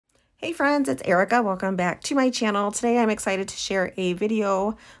Hey friends, it's Erica. Welcome back to my channel. Today I'm excited to share a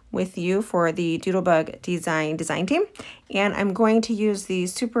video with you for the Doodlebug Design Team. And I'm going to use the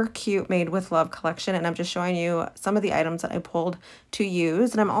super cute Made with Love collection, and I'm just showing you some of the items that I pulled to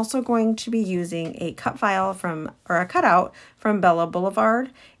use. And I'm also going to be using a cut file from, or a cutout from Bella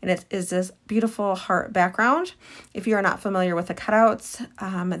Blvd. And it is this beautiful heart background. If you are not familiar with the cutouts,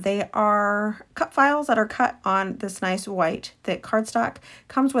 they are cut files that are cut on this nice white thick cardstock.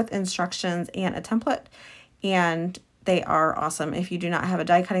 Comes with instructions and a template, and they are awesome. If you do not have a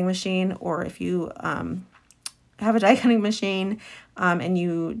die cutting machine, or if you have a die cutting machine and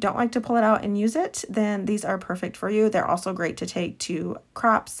you don't like to pull it out and use it, then these are perfect for you. They're also great to take to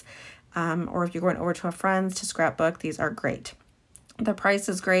crops, or if you're going over to a friend's to scrapbook, these are great. The price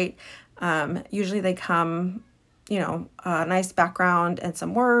is great. Usually they come, you know, a nice background and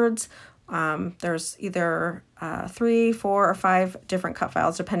some words. There's either 3, 4, or 5 different cut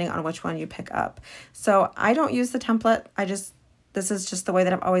files depending on which one you pick up. So I don't use the template. This is just the way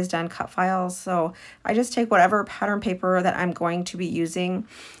that I've always done cut files. So I just take whatever pattern paper that I'm going to be using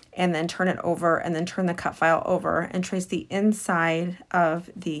and then turn it over, and then turn the cut file over and trace the inside of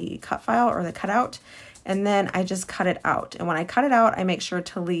the cut file or the cutout. And then I just cut it out. And when I cut it out, I make sure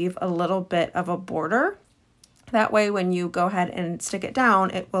to leave a little bit of a border. That way, when you go ahead and stick it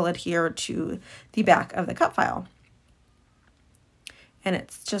down, it will adhere to the back of the cut file. And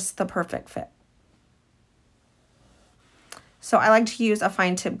it's just the perfect fit. So I like to use a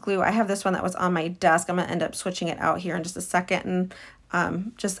fine tip glue. I have this one that was on my desk. I'm gonna end up switching it out here in just a second,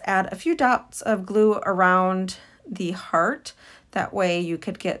 and just add a few dots of glue around the heart. That way you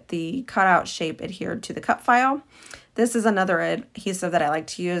could get the cutout shape adhered to the cut file. This is another adhesive that I like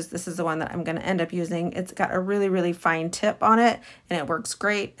to use. This is the one that I'm going to end up using. It's got a really, really fine tip on it, and it works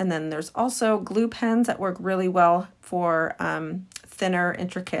great. And then there's also glue pens that work really well for thinner,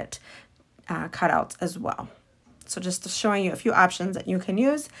 intricate cutouts as well. So just showing you a few options that you can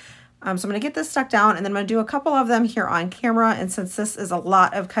use. So I'm going to get this stuck down, and then I'm going to do a couple of them here on camera. And since this is a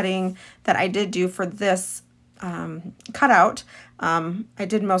lot of cutting that I did do for this cutout, I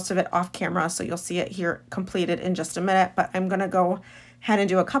did most of it off camera, so you'll see it here completed in just a minute, but I'm gonna go ahead and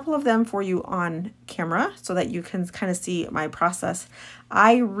do a couple of them for you on camera so that you can kind of see my process.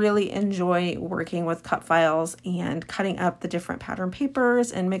 I really enjoy working with cut files and cutting up the different pattern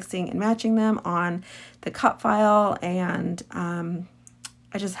papers and mixing and matching them on the cut file, and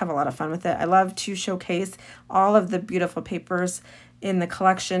I just have a lot of fun with it. I love to showcase all of the beautiful papers in the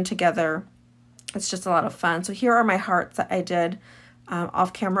collection together. It's just a lot of fun. So here are my hearts that I did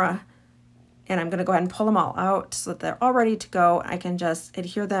off camera, and I'm going to go ahead and pull them all out so that they're all ready to go. I can just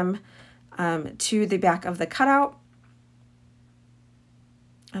adhere them to the back of the cutout.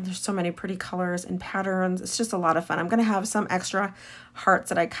 And there's so many pretty colors and patterns. It's just a lot of fun. I'm going to have some extra hearts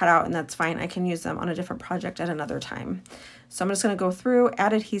that I cut out, and that's fine. I can use them on a different project at another time. So I'm just going to go through,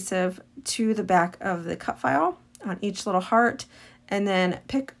 add adhesive to the back of the cut file on each little heart, and then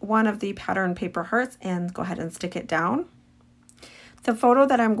pick one of the pattern paper hearts and go ahead and stick it down. The photo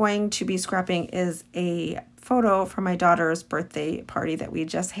that I'm going to be scrapping is a photo from my daughter's birthday party that we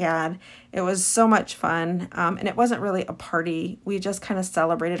just had. It was so much fun, and it wasn't really a party. We just kind of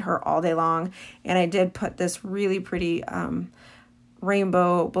celebrated her all day long, and I did put this really pretty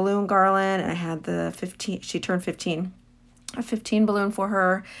rainbow balloon garland, and I had the 15, she turned 15, a 15 balloon for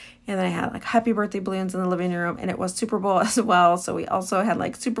her. And then I had like happy birthday balloons in the living room, and it was Super Bowl as well. So we also had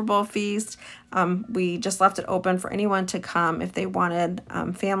like Super Bowl feast. We just left it open for anyone to come if they wanted.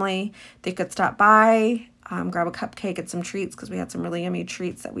 Family, they could stop by, grab a cupcake and some treats, because we had some really yummy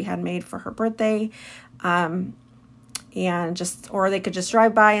treats that we had made for her birthday. And or they could just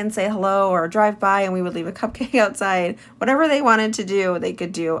drive by and say hello, or drive by and we would leave a cupcake outside. Whatever they wanted to do, they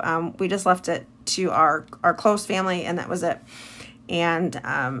could do. We just left it to our close family, and that was it. And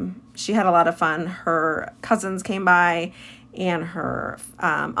she had a lot of fun. Her cousins came by, and her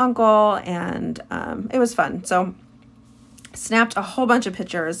uncle, and it was fun. So snapped a whole bunch of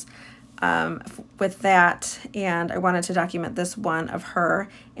pictures with that, and I wanted to document this one of her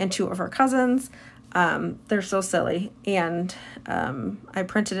and 2 of her cousins. They're so silly, and I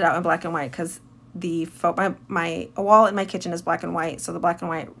printed it out in black and white because the my wall in my kitchen is black and white, so the black and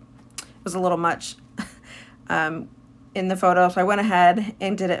white was a little much in the photo, so I went ahead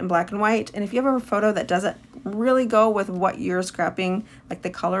and did it in black and white. And if you have a photo that doesn't really go with what you're scrapping, like the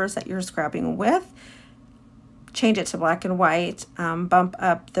colors that you're scrapping with, change it to black and white, bump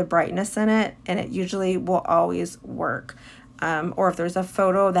up the brightness in it, and it usually will always work. Or if there's a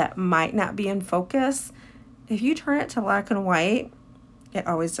photo that might not be in focus, if you turn it to black and white, It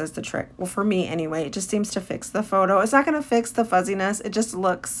always does the trick. Well, for me anyway, it just seems to fix the photo. It's not going to fix the fuzziness. It just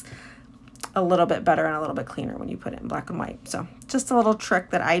looks a little bit better and a little bit cleaner when you put it in black and white. So just a little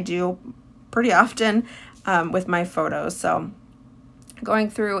trick that I do pretty often with my photos. So going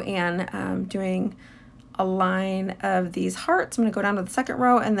through and doing a line of these hearts. I'm going to go down to the second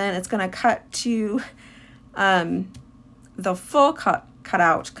row, and then it's going to cut to the full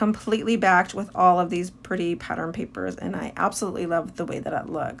cutout, completely backed with all of these pretty pattern papers, and I absolutely love the way that it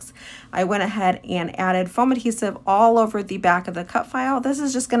looks. I went ahead and added foam adhesive all over the back of the cut file. This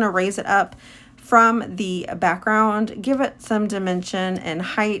is just going to raise it up from the background, give it some dimension and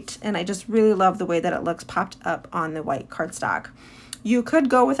height, and I just really love the way that it looks popped up on the white cardstock. You could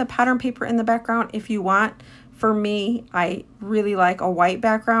go with a pattern paper in the background if you want. For me, I really like a white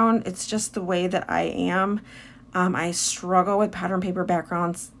background. It's just the way that I am. I struggle with pattern paper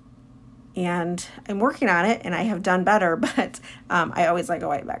backgrounds, and I'm working on it, and I have done better, but I always like a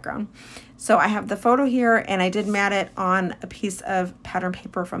white background. So I have the photo here, and I did mat it on a piece of pattern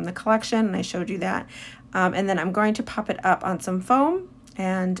paper from the collection, and I showed you that. And then I'm going to pop it up on some foam,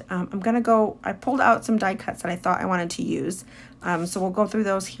 and I pulled out some die cuts that I thought I wanted to use. So we'll go through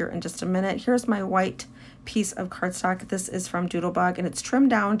those here in just a minute. Here's my white piece of cardstock. This is from Doodlebug, and it's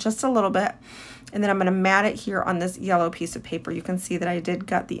trimmed down just a little bit. And then I'm going to mat it here on this yellow piece of paper. You can see that I did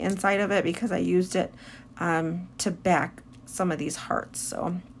gut the inside of it because I used it to back some of these hearts.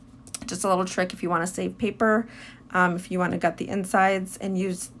 So just a little trick if you want to save paper. If you want to gut the insides and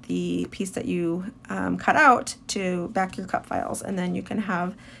use the piece that you cut out to back your cut files, and then you can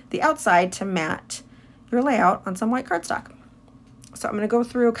have the outside to mat your layout on some white cardstock. So I'm going to go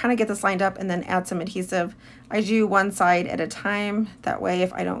through, kind of get this lined up, and then add some adhesive. I do one side at a time. That way,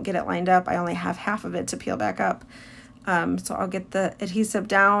 if I don't get it lined up, I only have half of it to peel back up. So I'll get the adhesive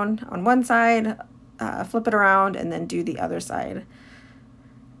down on one side, flip it around, and then do the other side.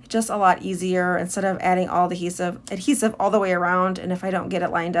 Just a lot easier instead of adding all the adhesive all the way around, and if I don't get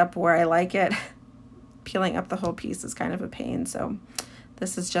it lined up where I like it, peeling up the whole piece is kind of a pain. So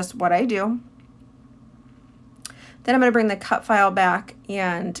this is just what I do. Then I'm going to bring the cut file back,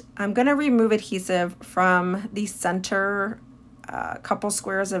 and I'm going to remove adhesive from the center couple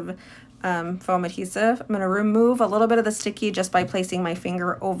squares of foam adhesive. I'm going to remove a little bit of the sticky just by placing my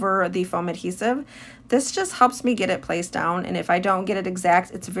finger over the foam adhesive. This just helps me get it placed down, and if I don't get it exact,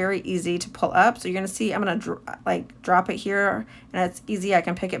 it's very easy to pull up. So you're going to see I'm going to drop it here, and it's easy. I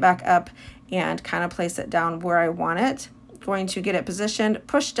can pick it back up and kind of place it down where I want it. Going to get it positioned,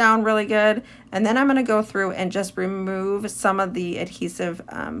 push down really good, and then I'm going to go through and just remove some of the adhesive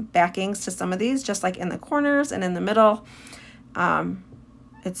backings to some of these, just like in the corners and in the middle.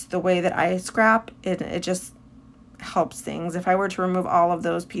 It's the way that I scrap it. It just helps things. If I were to remove all of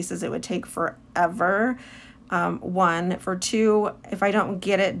those pieces, it would take forever. One. For two, if I don't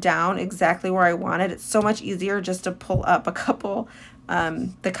get it down exactly where I want it, it's so much easier just to pull up a couple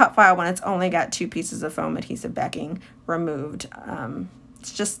the cut file when it's only got two pieces of foam adhesive backing removed.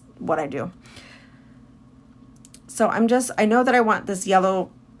 It's just what I do. So I know that I want this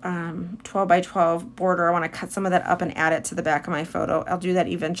yellow 12 by 12 border. I want to cut some of that up and add it to the back of my photo. I'll do that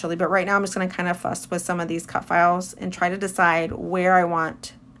eventually, but right now I'm just going to kind of fuss with some of these cut files and try to decide where I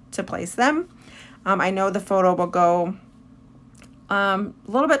want to place them. I know the photo will go a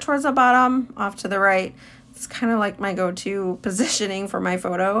little bit towards the bottom, off to the right. It's kind of like my go-to positioning for my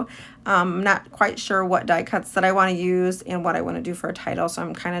photo. I'm not quite sure what die cuts that I want to use and what I want to do for a title, so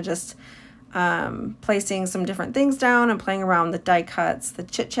I'm kind of just placing some different things down and playing around with die cuts, the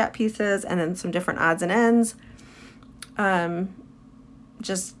chit-chat pieces, and then some different odds and ends.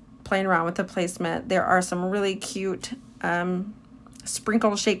 Just playing around with the placement. There are some really cute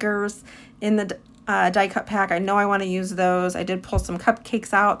sprinkle shakers in the die cut pack. I know I want to use those. I did pull some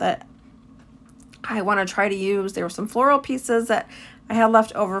cupcakes out that I want to try to use. There were some floral pieces that I had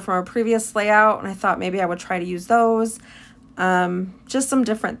left over from a previous layout, and I thought maybe I would try to use those. Just some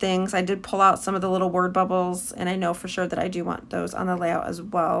different things. I did pull out some of the little word bubbles, and I know for sure that I do want those on the layout as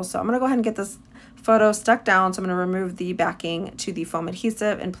well. So I'm going to go ahead and get this photo stuck down. So I'm going to remove the backing to the foam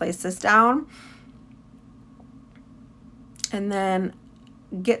adhesive and place this down. And then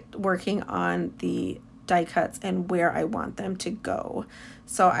get working on the die cuts and where I want them to go.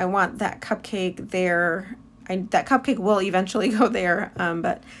 So I want that cupcake there. That cupcake will eventually go there,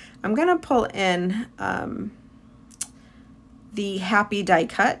 but I'm going to pull in the happy die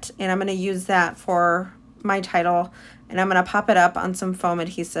cut, and I'm going to use that for my title, and I'm going to pop it up on some foam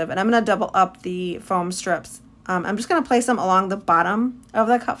adhesive, and I'm going to double up the foam strips. I'm just going to place them along the bottom of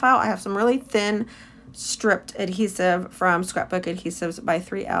the cut file. I have some really thin stripped adhesive from Scrapbook Adhesives by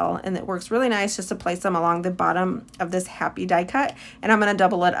 3L, and it works really nice just to place them along the bottom of this happy die cut. And I'm going to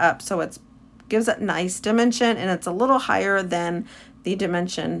double it up so it gives it nice dimension, and it's a little higher than the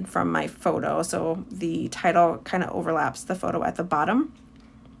dimension from my photo, so the title kind of overlaps the photo at the bottom.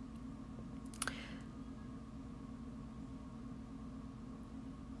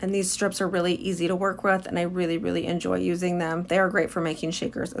 And these strips are really easy to work with, and I really enjoy using them. They are great for making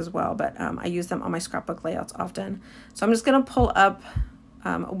shakers as well, but I use them on my scrapbook layouts often. So I'm just gonna pull up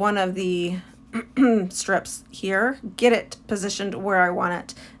one of the strips here, get it positioned where I want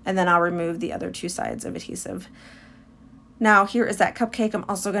it, and then I'll remove the other two sides of adhesive. Now here is that cupcake. I'm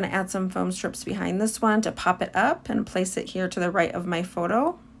also gonna add some foam strips behind this one to pop it up and place it here to the right of my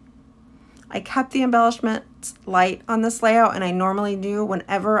photo. I kept the embellishment light on this layout, and I normally do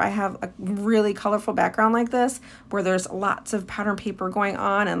whenever I have a really colorful background like this, where there's lots of pattern paper going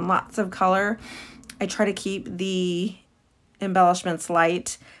on and lots of color. I try to keep the embellishments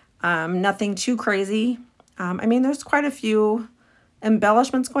light, nothing too crazy. I mean, there's quite a few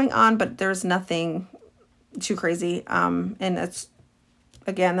embellishments going on, but there's nothing too crazy. And it's,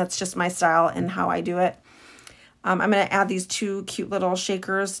 again, that's just my style and how I do it. I'm going to add these two cute little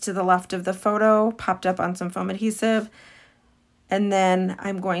shakers to the left of the photo, popped up on some foam adhesive. And then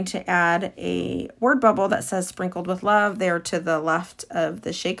I'm going to add a word bubble that says sprinkled with love there to the left of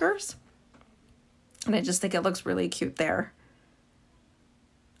the shakers. And I just think it looks really cute there.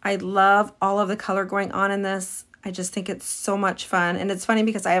 I love all of the color going on in this. I just think it's so much fun. And it's funny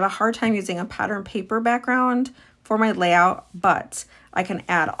because I have a hard time using a pattern paper background for my layout, but I can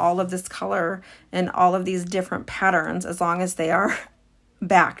add all of this color and all of these different patterns as long as they are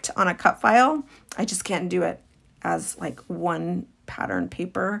backed on a cut file. I just can't do it as like one pattern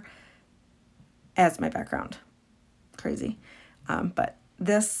paper as my background. Crazy. But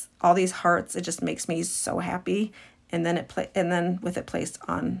this, all these hearts, it just makes me so happy. And then with it placed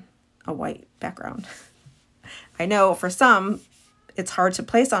on a white background. I know for some, it's hard to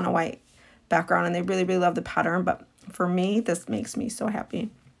place on a white background and they really love the pattern, but for me, this makes me so happy.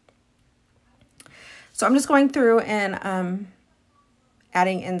 So I'm just going through and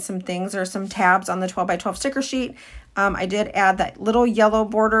adding in some things. There are some tabs on the 12 by 12 sticker sheet. I did add that little yellow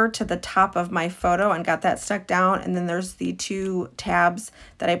border to the top of my photo and got that stuck down. And then there's the two tabs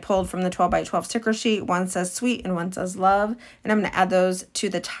that I pulled from the 12 by 12 sticker sheet. One says sweet and one says love. And I'm going to add those to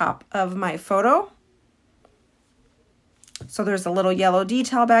the top of my photo. So there's a little yellow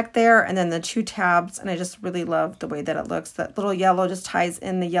detail back there, and then the two tabs, and I just really love the way that it looks. That little yellow just ties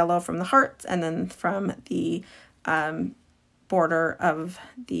in the yellow from the hearts and then from the border of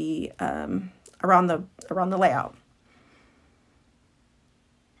the around the layout.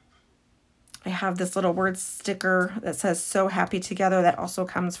 I have this little word sticker that says so happy together that also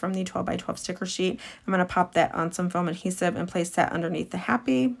comes from the 12 by 12 sticker sheet. I'm going to pop that on some foam adhesive and place that underneath the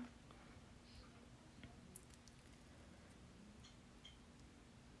happy.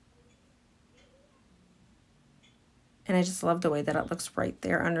 And I just love the way that it looks right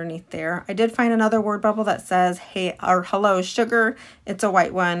there underneath there. I did find another word bubble that says, hey, or hello, sugar. It's a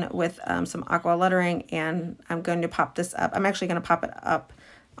white one with some aqua lettering, and I'm going to pop this up. I'm actually going to pop it up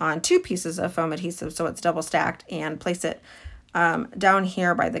on two pieces of foam adhesive so it's double stacked, and place it down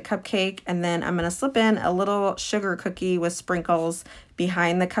here by the cupcake. And then I'm going to slip in a little sugar cookie with sprinkles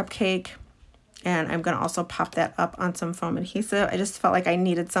behind the cupcake. And I'm going to also pop that up on some foam adhesive. I just felt like I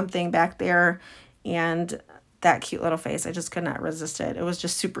needed something back there, and that cute little face, I just could not resist it. It was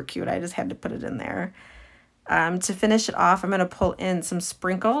just super cute. I just had to put it in there. To finish it off, I'm going to pull in some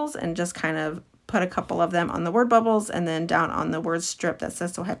sprinkles and just kind of put a couple of them on the word bubbles and then down on the word strip that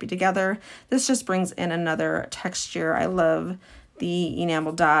says so happy together. This just brings in another texture. I love the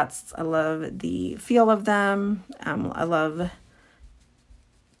enamel dots. I love the feel of them. I love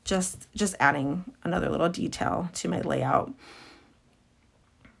just adding another little detail to my layout.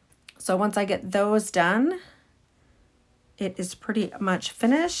 So once I get those done, it is pretty much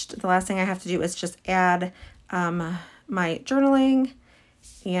finished. The last thing I have to do is just add my journaling,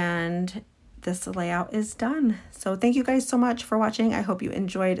 and this layout is done. So thank you guys so much for watching. I hope you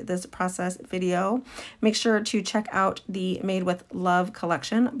enjoyed this process video. Make sure to check out the Made with Love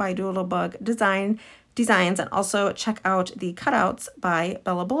collection by Doodlebug Designs, and also check out the cutouts by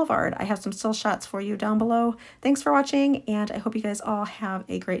Bella Blvd. I have some still shots for you down below. Thanks for watching, and I hope you guys all have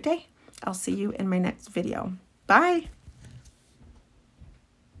a great day. I'll see you in my next video. Bye.